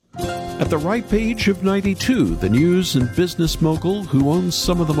At the ripe age of 92, the news and business mogul who owns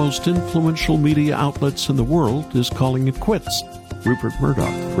some of the most influential media outlets in the world is calling it quits. Rupert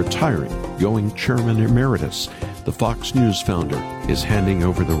Murdoch, retiring, going chairman emeritus. The Fox News founder is handing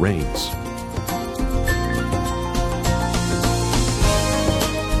over the reins.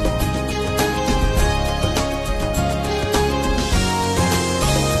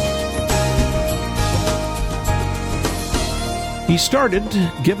 He started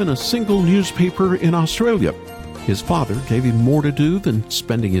given a single newspaper in Australia. His father gave him more to do than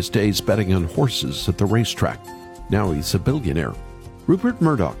spending his days betting on horses at the racetrack. Now he's a billionaire. Rupert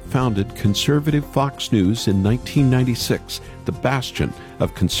Murdoch founded conservative Fox News in 1996, the bastion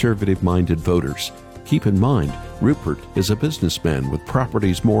of conservative-minded voters. Keep in mind, Rupert is a businessman with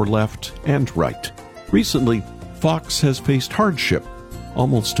properties more left and right. Recently, Fox has faced hardship.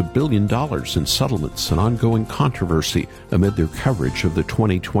 Almost $1 billion in settlements and ongoing controversy amid their coverage of the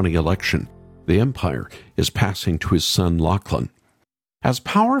 2020 election. The empire is passing to his son Lachlan. As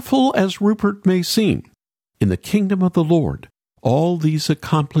powerful as Rupert may seem, in the kingdom of the Lord, all these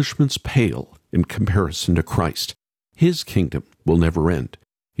accomplishments pale in comparison to Christ. His kingdom will never end.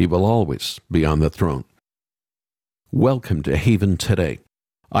 He will always be on the throne. Welcome to Haven Today.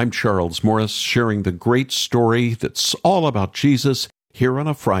 I'm Charles Morris, sharing the great story that's all about Jesus here on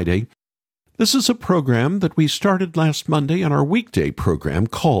a Friday. This is a program that we started last Monday on our weekday program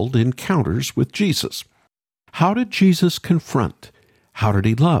called Encounters with Jesus. How did Jesus confront? How did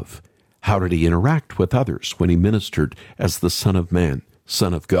he love? How did he interact with others when he ministered as the Son of Man,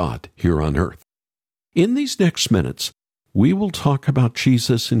 Son of God, here on earth? In these next minutes, we will talk about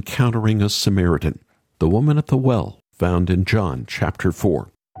Jesus encountering a Samaritan, the woman at the well, found in John chapter 4.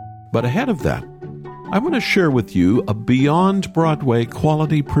 But ahead of that, I want to share with you a beyond Broadway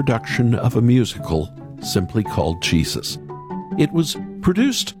quality production of a musical simply called Jesus. It was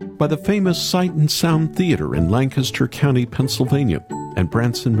produced by the famous Sight and Sound Theater in Lancaster County, Pennsylvania, and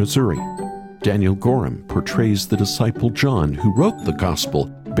Branson, Missouri. Daniel Gorham portrays the disciple John, who wrote the gospel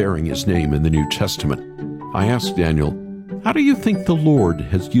bearing his name in the New Testament. I asked Daniel, how do you think the Lord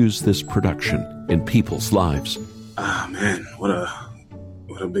has used this production in people's lives? Man, what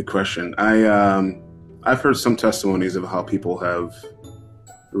a big question. I've heard some testimonies of how people have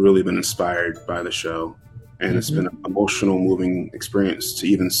really been inspired by the show, and it's been an emotional, moving experience to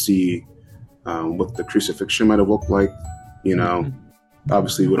even see what the crucifixion might have looked like. You know,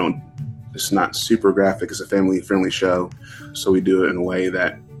 obviously it's not super graphic. It's a family-friendly show, so we do it in a way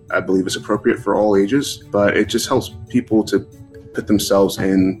that I believe is appropriate for all ages, but it just helps people to put themselves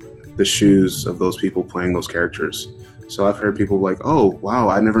in the shoes of those people playing those characters. So I've heard people like, oh, wow,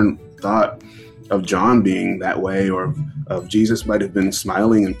 I never thought of John being that way, or of Jesus might have been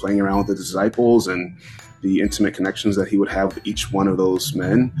smiling and playing around with the disciples, and the intimate connections that he would have with each one of those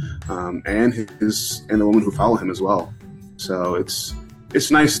men, and the woman who followed him as well. So it's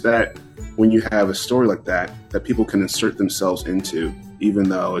nice that when you have a story like that people can insert themselves into, even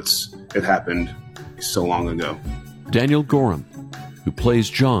though it happened so long ago. Daniel Gorham, who plays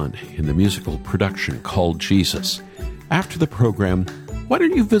John in the musical production called Jesus. After the program, why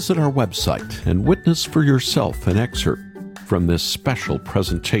don't you visit our website and witness for yourself an excerpt from this special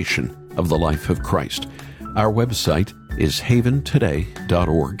presentation of the life of Christ. Our website is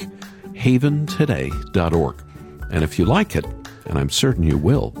haventoday.org, haventoday.org. And if you like it, and I'm certain you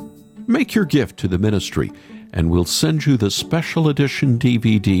will, make your gift to the ministry, and we'll send you the special edition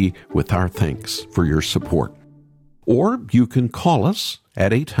DVD with our thanks for your support. Or you can call us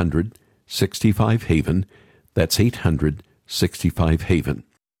at 800-65-HAVEN. That's 800-65-HAVEN.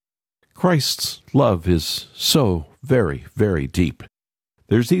 Christ's love is so very, very deep.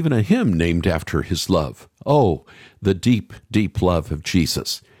 There's even a hymn named after his love. Oh, the deep, deep love of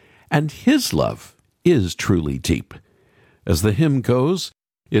Jesus. And his love is truly deep. As the hymn goes,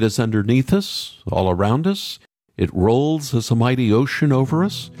 it is underneath us, all around us. It rolls as a mighty ocean over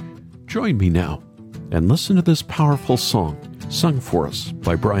us. Join me now and listen to this powerful song sung for us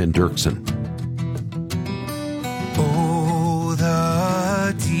by Brian Dirksen. Oh,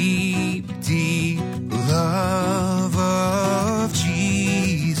 the deep, deep love of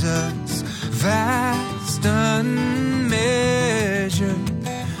Jesus, vast, unmeasured,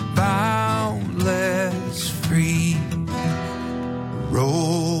 boundless, free,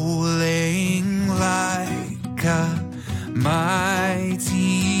 rolling like a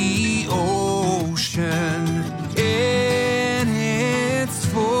mighty ocean in its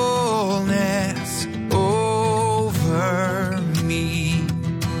fullness.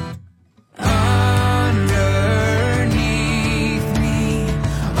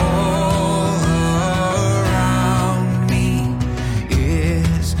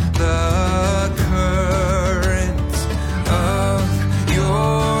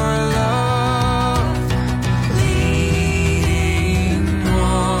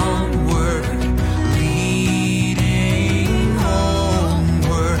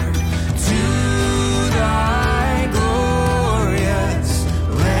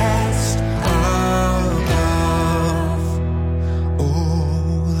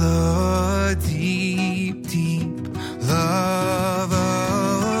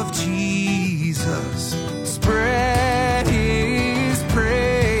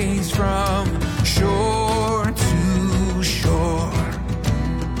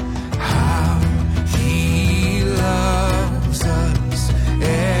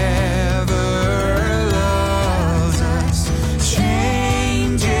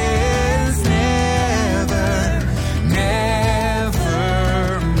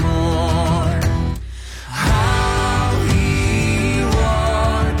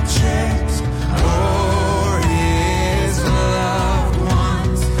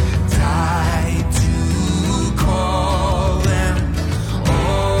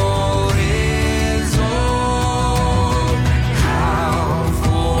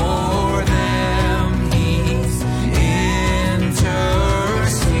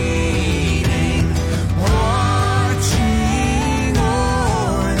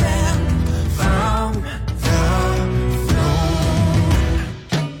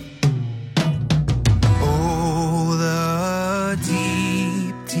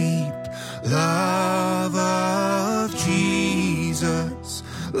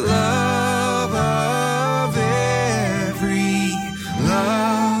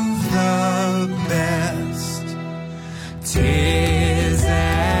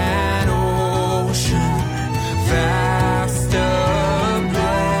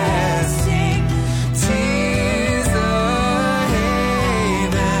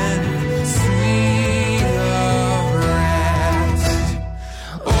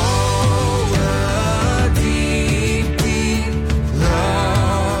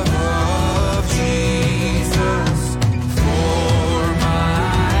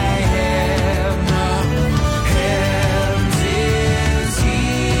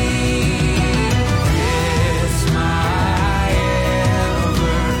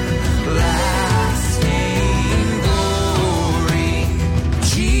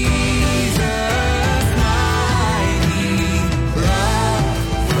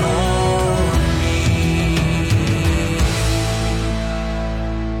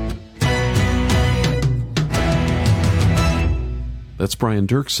 That's Brian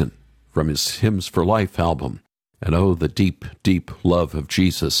Dirksen from his Hymns for Life album. And oh, the deep, deep love of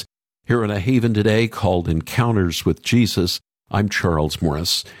Jesus. Here in a haven today called Encounters with Jesus, I'm Charles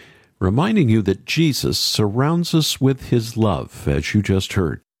Morris, reminding you that Jesus surrounds us with his love, as you just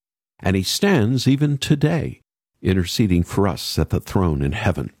heard. And he stands even today, interceding for us at the throne in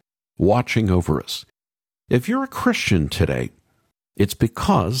heaven, watching over us. If you're a Christian today, it's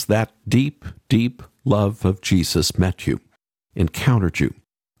because that deep, deep love of Jesus met you, encountered you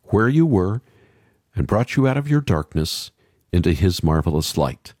where you were, and brought you out of your darkness into his marvelous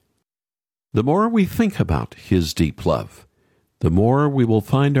light. The more we think about his deep love, the more we will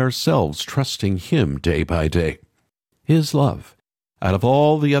find ourselves trusting him day by day. His love, out of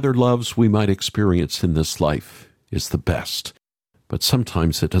all the other loves we might experience in this life, is the best. But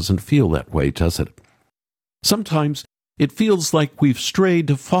sometimes it doesn't feel that way, does it? Sometimes it feels like we've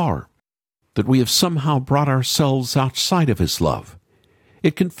strayed far, that we have somehow brought ourselves outside of his love.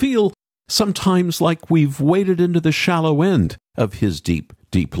 It can feel sometimes like we've waded into the shallow end of his deep,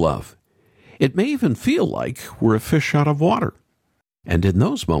 deep love. It may even feel like we're a fish out of water. And in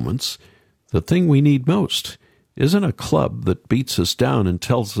those moments, the thing we need most isn't a club that beats us down and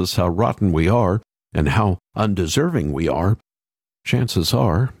tells us how rotten we are and how undeserving we are. Chances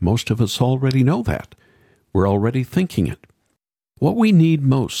are most of us already know that. We're already thinking it. What we need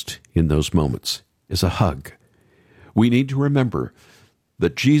most in those moments is a hug. We need to remember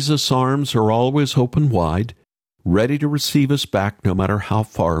that Jesus' arms are always open wide, ready to receive us back no matter how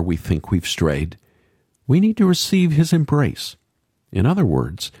far we think we've strayed. We need to receive his embrace. In other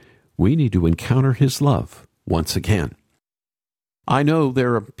words, we need to encounter his love once again. I know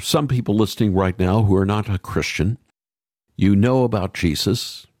there are some people listening right now who are not a Christian. You know about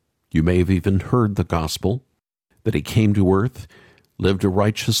Jesus. You may have even heard the gospel, that he came to earth, lived a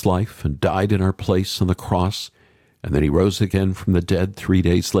righteous life, and died in our place on the cross, and then he rose again from the dead 3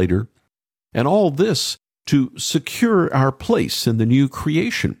 days later. And all this to secure our place in the new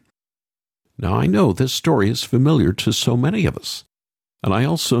creation. Now, I know this story is familiar to so many of us. And I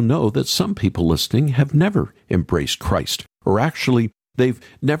also know that some people listening have never embraced Christ, or actually, they've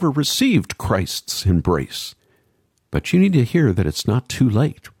never received Christ's embrace. But you need to hear that it's not too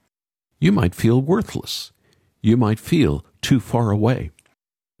late. You might feel worthless. You might feel too far away.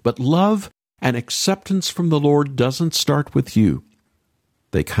 But love and acceptance from the Lord doesn't start with you.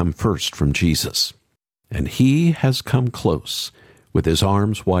 They come first from Jesus. And he has come close with his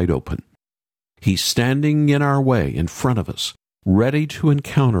arms wide open. He's standing in our way, in front of us, ready to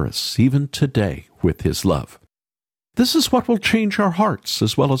encounter us even today with his love. This is what will change our hearts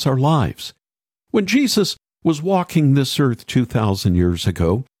as well as our lives. When Jesus was walking this earth 2,000 years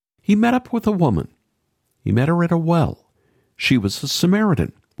ago, he met up with a woman. He met her at a well. She was a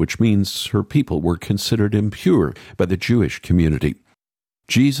Samaritan, which means her people were considered impure by the Jewish community.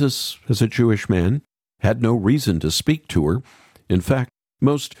 Jesus, as a Jewish man, had no reason to speak to her. In fact,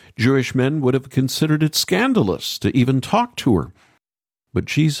 most Jewish men would have considered it scandalous to even talk to her. But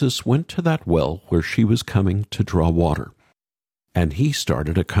Jesus went to that well where she was coming to draw water, and he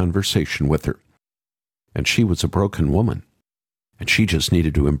started a conversation with her. And she was a broken woman, and she just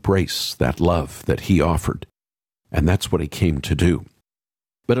needed to embrace that love that he offered. And that's what he came to do.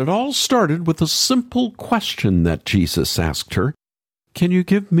 But it all started with a simple question that Jesus asked her. Can you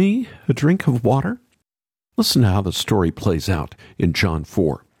give me a drink of water? Listen to how the story plays out in John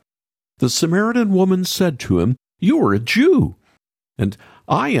 4. The Samaritan woman said to him, "You are a Jew, and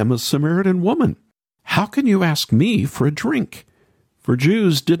I am a Samaritan woman. How can you ask me for a drink?" For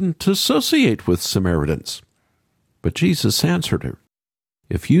Jews didn't associate with Samaritans. But Jesus answered her,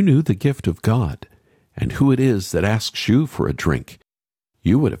 "If you knew the gift of God and who it is that asks you for a drink,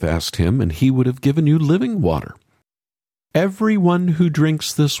 you would have asked him, and he would have given you living water. Everyone who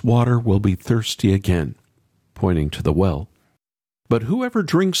drinks this water will be thirsty again," pointing to the well. "But whoever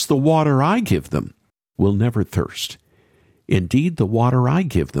drinks the water I give them will never thirst. Indeed, the water I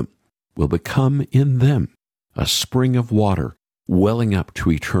give them will become in them a spring of water welling up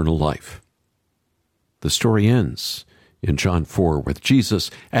to eternal life." The story ends in John 4 with Jesus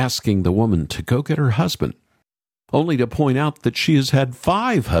asking the woman to go get her husband, only to point out that she has had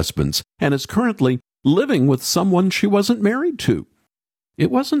 5 husbands and is currently living with someone she wasn't married to. It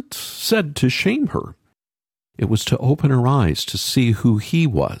wasn't said to shame her. It was to open her eyes to see who he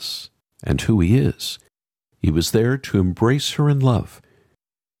was and who he is. He was there to embrace her in love.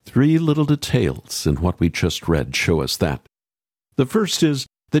 3 little details in what we just read show us that. The first is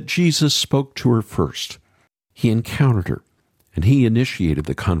that Jesus spoke to her first. He encountered her, and he initiated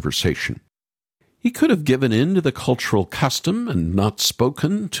the conversation. He could have given in to the cultural custom and not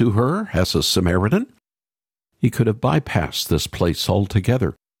spoken to her as a Samaritan. He could have bypassed this place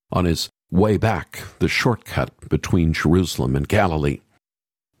altogether on his way back, the shortcut between Jerusalem and Galilee.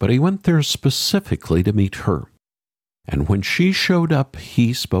 But he went there specifically to meet her. And when she showed up,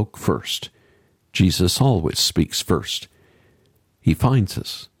 he spoke first. Jesus always speaks first. He finds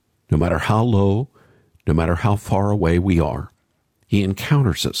us, no matter how low, no matter how far away we are. He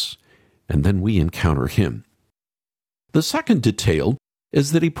encounters us, and then we encounter him. The second detail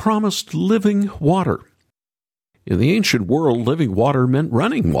is that he promised living water. In the ancient world, living water meant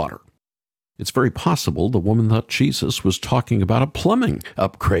running water. It's very possible the woman thought Jesus was talking about a plumbing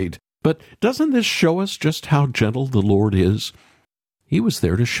upgrade. But doesn't this show us just how gentle the Lord is? He was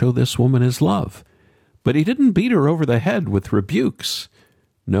there to show this woman his love. But he didn't beat her over the head with rebukes.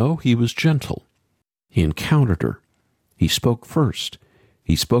 No, he was gentle. He encountered her. He spoke first.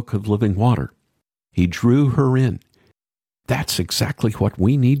 He spoke of living water. He drew her in. That's exactly what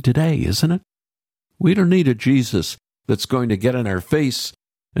we need today, isn't it? We don't need a Jesus that's going to get in our face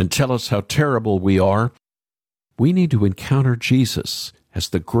and tell us how terrible we are. We need to encounter Jesus as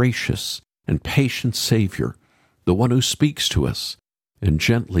the gracious and patient Savior, the one who speaks to us and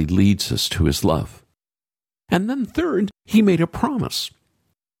gently leads us to his love. And then third, he made a promise.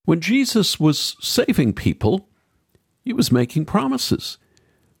 When Jesus was saving people, he was making promises.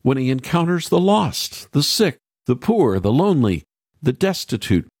 When he encounters the lost, the sick, the poor, the lonely, the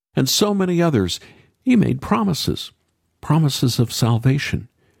destitute, and so many others, he made promises. Promises of salvation,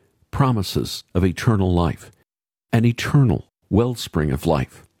 promises of eternal life, an eternal wellspring of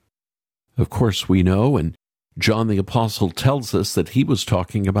life. Of course, we know, and John the Apostle tells us that he was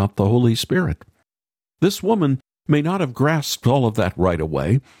talking about the Holy Spirit. This woman may not have grasped all of that right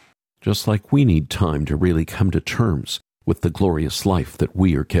away, just like we need time to really come to terms with the glorious life that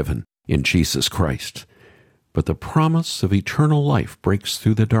we are given in Jesus Christ. But the promise of eternal life breaks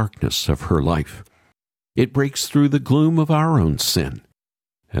through the darkness of her life. It breaks through the gloom of our own sin.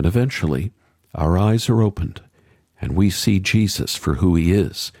 And eventually, our eyes are opened, and we see Jesus for who he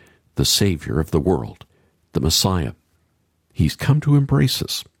is, the Savior of the world, the Messiah. He's come to embrace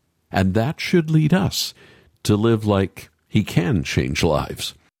us, and that should lead us to live like he can change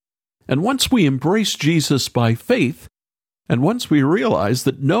lives. And once we embrace Jesus by faith, and once we realize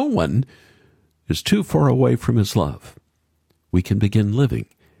that no one is too far away from his love, we can begin living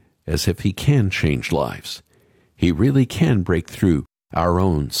as if he can change lives. He really can break through our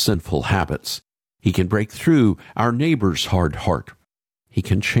own sinful habits. He can break through our neighbor's hard heart. He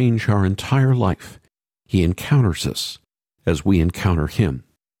can change our entire life. He encounters us as we encounter him,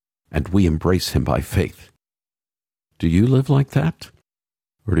 and we embrace him by faith. Do you live like that?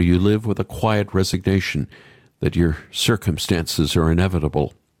 Or do you live with a quiet resignation that your circumstances are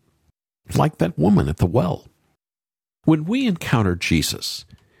inevitable? Like that woman at the well. When we encounter Jesus,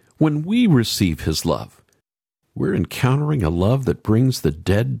 when we receive his love, we're encountering a love that brings the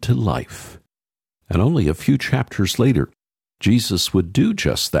dead to life. And only a few chapters later, Jesus would do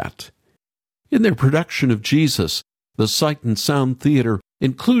just that. In their production of Jesus, the Sight and Sound Theater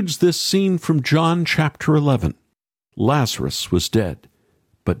includes this scene from John chapter 11. Lazarus was dead,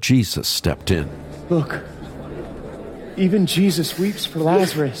 but Jesus stepped in. Look, even Jesus weeps for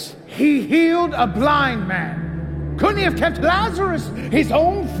Lazarus. He healed a blind man. Couldn't he have kept Lazarus, his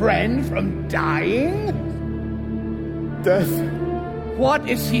own friend, from dying? Death. What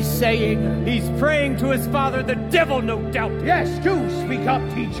is he saying? He's praying to his father, the devil, no doubt. Yes, do speak up,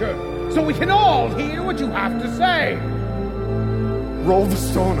 teacher, so we can all hear what you have to say. Roll the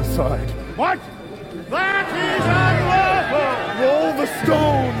stone aside. What? That is unlawful! Roll the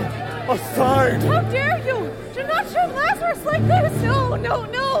stone aside! How dare you? Do not show Lazarus like this! No,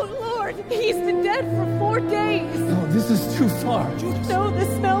 Lord! He's been dead for 4 days! No, this is too far. No, the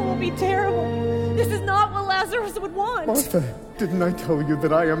smell will be terrible. This is not what Lazarus would want. Martha, didn't I tell you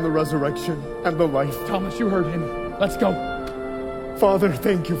that I am the resurrection and the life? Thomas, you heard him. Let's go. Father,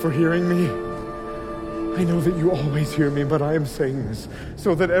 thank you for hearing me. I know that you always hear me, but I am saying this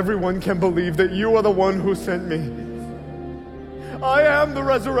so that everyone can believe that you are the one who sent me. I am the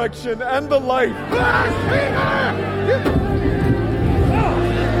resurrection and the life.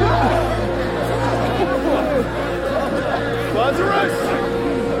 Lazarus,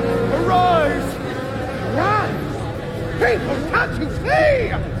 arise! People, can't you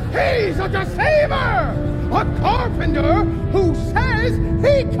see? He's a deceiver! A carpenter who says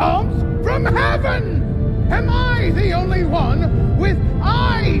he comes from heaven! Am I the only one with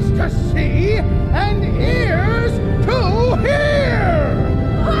eyes to see and ears to hear?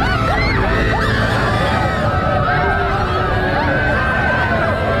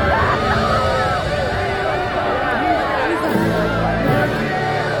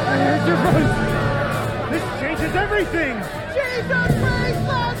 This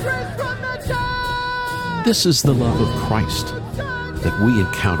This is the love of Christ that we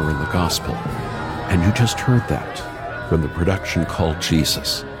encounter in the gospel. And you just heard that from the production called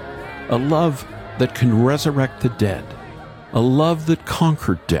Jesus. A love that can resurrect the dead. A love that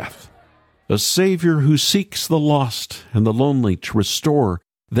conquered death. A Savior who seeks the lost and the lonely to restore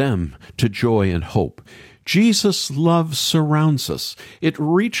them to joy and hope. Jesus' love surrounds us. It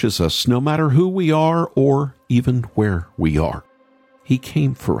reaches us no matter who we are or even where we are. He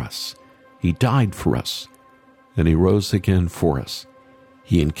came for us. He died for us. And He rose again for us.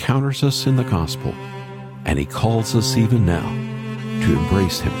 He encounters us in the gospel, and He calls us even now to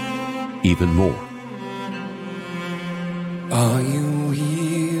embrace Him even more. Are you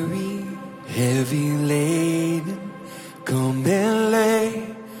weary, heavy laden? Come and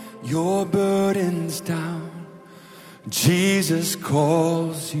lay your burdens down. Jesus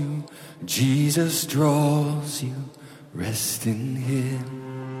calls you, Jesus draws you, rest in Him.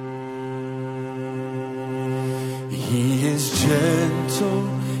 He is gentle,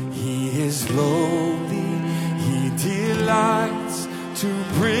 He is lowly, He delights to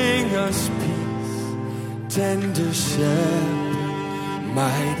bring us peace. Tender Shepherd,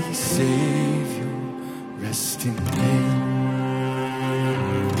 mighty Savior, rest in Him.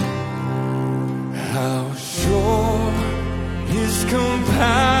 How sure His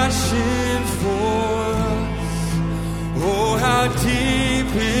compassion for us, oh how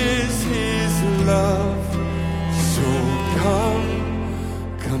deep is His love. So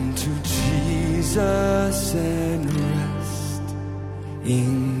come to Jesus and rest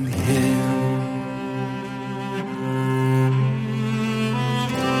in Him.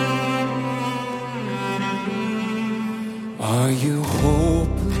 Are you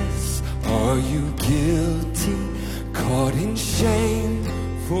hopeless? Are you guilty? Caught in shame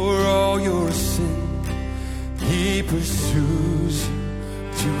for all your sin? He pursues you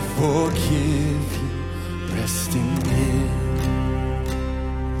to forgive you. Rest in Him.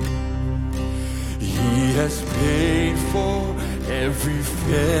 He has paid for every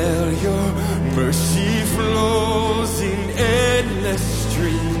failure. Mercy flows in endless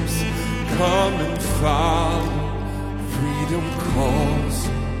streams. Come and follow. Freedom calls.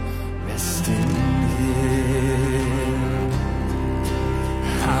 Rest in Him.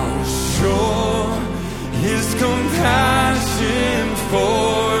 How sure His compassion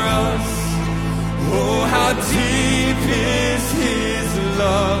for us. Oh, how deep is His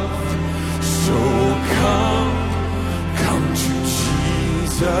love. So come to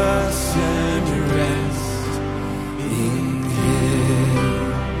Jesus and rest in Him.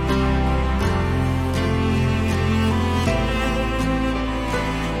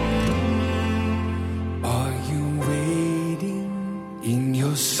 Are you waiting in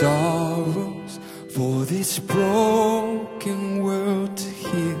your sorrows for this broken world to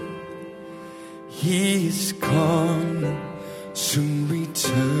heal? He is coming, soon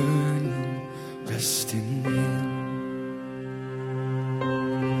returning, rest in Him.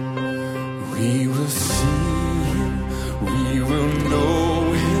 We will see Him, we will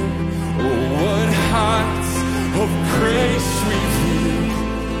know Him. Oh, what heights of grace revealed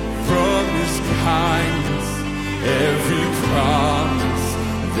from His kindness, every promise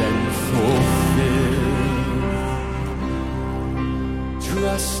then fulfilled.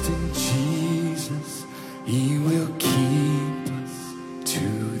 Trust in Jesus, He will keep us to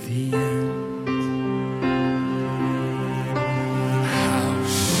the end. How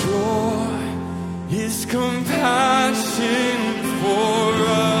sure His compassion for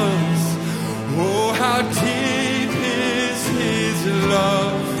us. Oh, how deep is His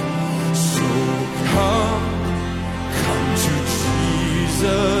love. So come to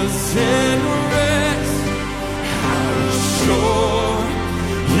Jesus and rest. How sure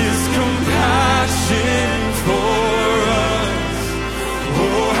His compassion for us.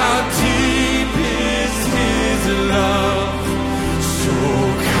 Oh, how deep is His love. So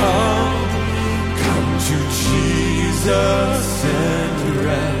come to Jesus and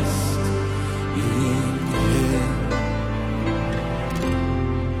rest in Him.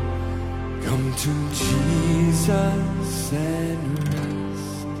 Come to Jesus and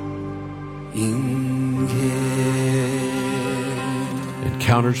rest in Him.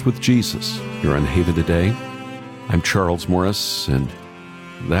 Encounters with Jesus. You're on Haven today. I'm Charles Morris, and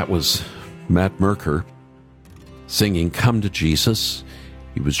that was Matt Merker singing Come to Jesus.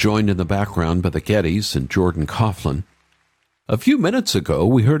 He was joined in the background by the Gettys and Jordan Coughlin. A few minutes ago,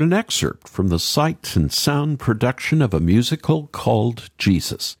 we heard an excerpt from the sight and sound production of a musical called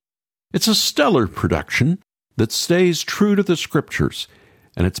Jesus. It's a stellar production that stays true to the Scriptures,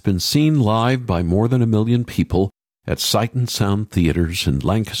 and it's been seen live by more than 1 million people at Sight and Sound Theaters in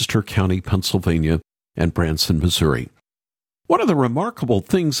Lancaster County, Pennsylvania, and Branson, Missouri. One of the remarkable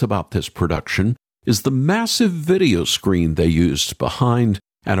things about this production is the massive video screen they used behind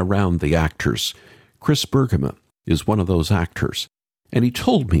and around the actors. Chris Bergama is one of those actors, and he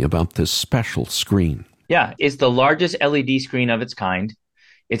told me about this special screen. Yeah, it's the largest LED screen of its kind.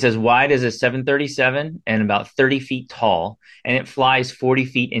 It's as wide as a 737 and about 30 feet tall, and it flies 40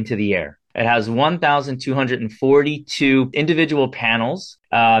 feet into the air. It has 1,242 individual panels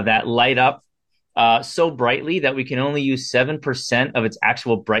that light up so brightly that we can only use 7% of its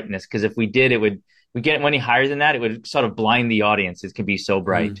actual brightness, because if we did, we get any higher than that, it would sort of blind the audience. It can be so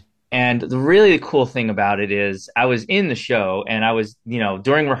bright. And the really cool thing about it is I was in the show and I was,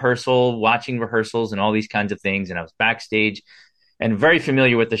 during rehearsal, watching rehearsals and all these kinds of things. And I was backstage and very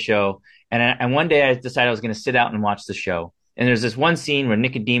familiar with the show. And one day I decided I was going to sit out and watch the show. And there's this one scene where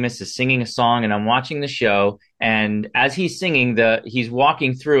Nicodemus is singing a song and I'm watching the show. And as he's singing, he's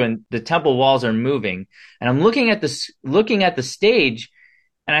walking through and the temple walls are moving. And I'm looking at the stage.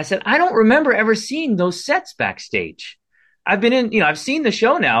 And I said, I don't remember ever seeing those sets backstage. I've seen the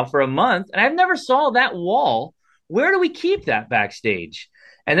show now for a month and I've never saw that wall. Where do we keep that backstage?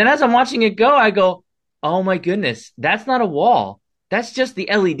 And then as I'm watching it go, I go, oh my goodness, that's not a wall. That's just the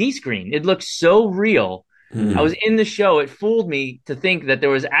LED screen. It looks so real. I was in the show. It fooled me to think that there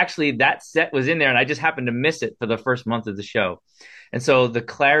was actually that set was in there and I just happened to miss it for the first month of the show. And so the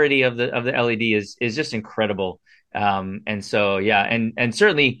clarity of the LED is just incredible. And so, yeah. And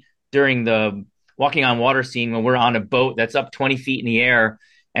certainly during the walking on water scene, when we're on a boat that's up 20 feet in the air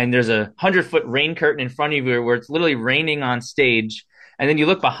and there's a 100-foot rain curtain in front of you where it's literally raining on stage. And then you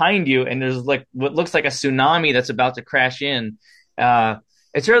look behind you and there's like what looks like a tsunami that's about to crash in.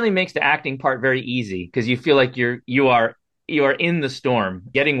 It certainly makes the acting part very easy because you feel like you are in the storm,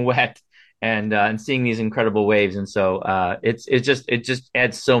 getting wet and seeing these incredible waves. And so it just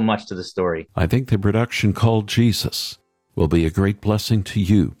adds so much to the story. I think the production called Jesus will be a great blessing to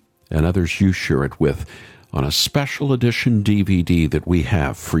you and others you share it with on a special edition DVD that we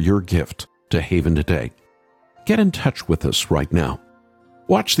have for your gift to Haven Today. Get in touch with us right now.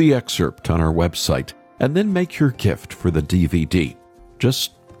 Watch the excerpt on our website and then make your gift for the DVD.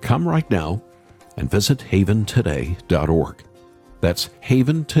 Just come right now and visit haventoday.org. That's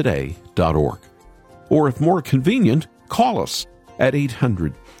haventoday.org. Or if more convenient, call us at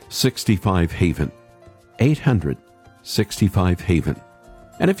 800-65-HAVEN. 800-65-HAVEN.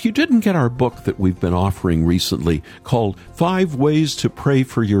 And if you didn't get our book that we've been offering recently called 5 Ways to Pray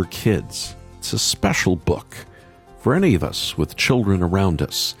for Your Kids, it's a special book for any of us with children around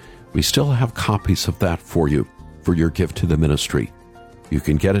us. We still have copies of that for you for your gift to the ministry. You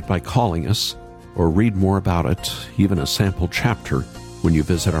can get it by calling us or read more about it, even a sample chapter, when you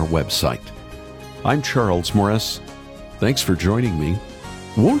visit our website. I'm Charles Morris. Thanks for joining me.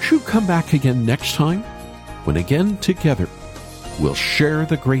 Won't you come back again next time when again together we'll share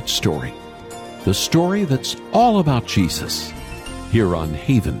the great story, the story that's all about Jesus, here on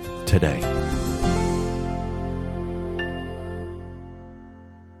Haven Today.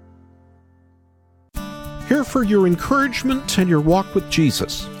 Here for your encouragement and your walk with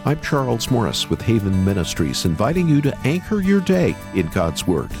Jesus. I'm Charles Morris with Haven Ministries, inviting you to anchor your day in God's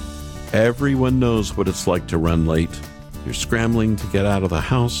Word. Everyone knows what it's like to run late. You're scrambling to get out of the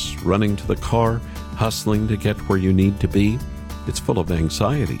house, running to the car, hustling to get where you need to be. It's full of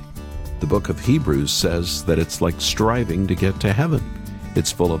anxiety. The book of Hebrews says that it's like striving to get to heaven.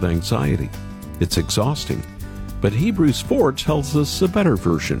 It's full of anxiety. It's exhausting. But Hebrews 4 tells us a better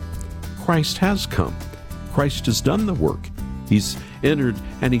version. Christ has come. Christ has done the work. He's entered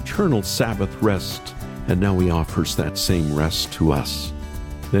an eternal Sabbath rest, and now he offers that same rest to us.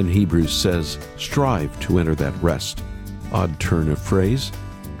 Then Hebrews says, strive to enter that rest. Odd turn of phrase.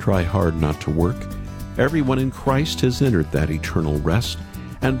 Try hard not to work. Everyone in Christ has entered that eternal rest,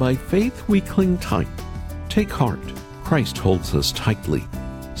 and by faith we cling tight. Take heart. Christ holds us tightly.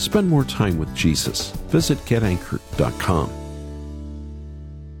 Spend more time with Jesus. Visit getanchored.com.